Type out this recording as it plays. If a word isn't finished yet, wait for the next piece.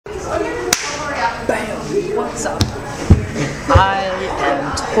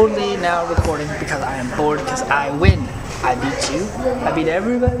totally now recording because I am bored because I win. I beat you. I beat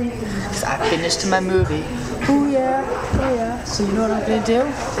everybody because I finished my movie. Oh yeah, oh yeah. So you know what I'm gonna do?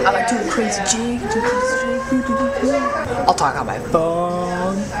 I like doing crazy jig, I'll talk on my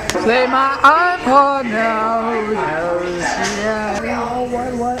phone. Play my iPod now. Yeah.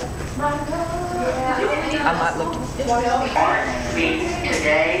 What? I'm not looking.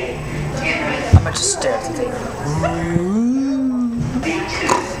 I'm gonna just stare at the thing.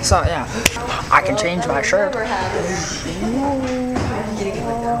 So yeah, I can change my shirt.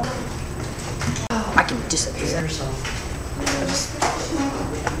 I can disappear.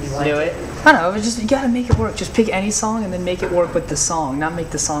 Do it. I don't know, you gotta make it work. Just pick any song and then make it work with the song, not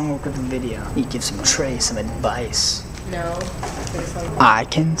make the song work with the video. You give Trey some advice. No. I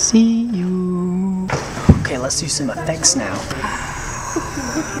can see you. Okay, let's do some effects now.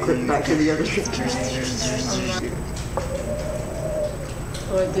 Back to the other.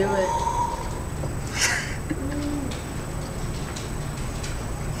 Oh, do it.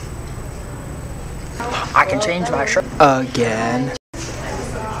 I can change my shirt again.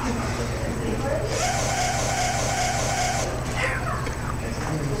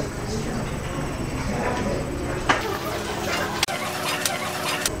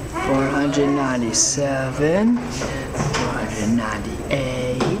 $497,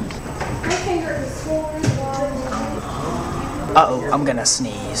 $498. Uh-oh, I'm gonna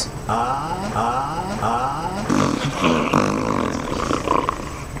sneeze. I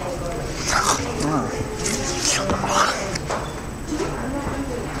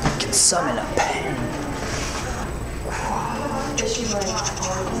can summon a pen.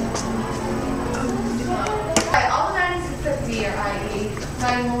 All the 90s except me are IE.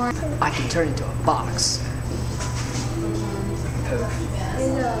 I can turn into a box.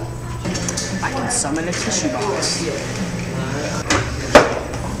 I can summon a tissue box.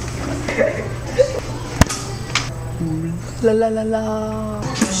 La la la la.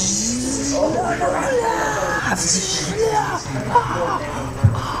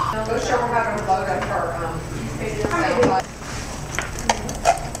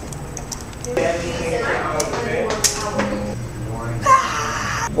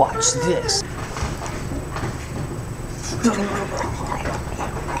 Watch this.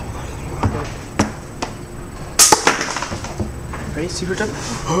 Ready? Super jump.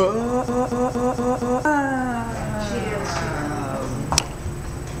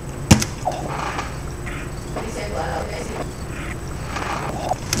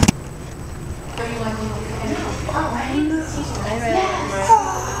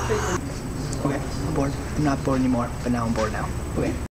 Okay, I'm bored. I'm not bored anymore, but now I'm bored now. Okay.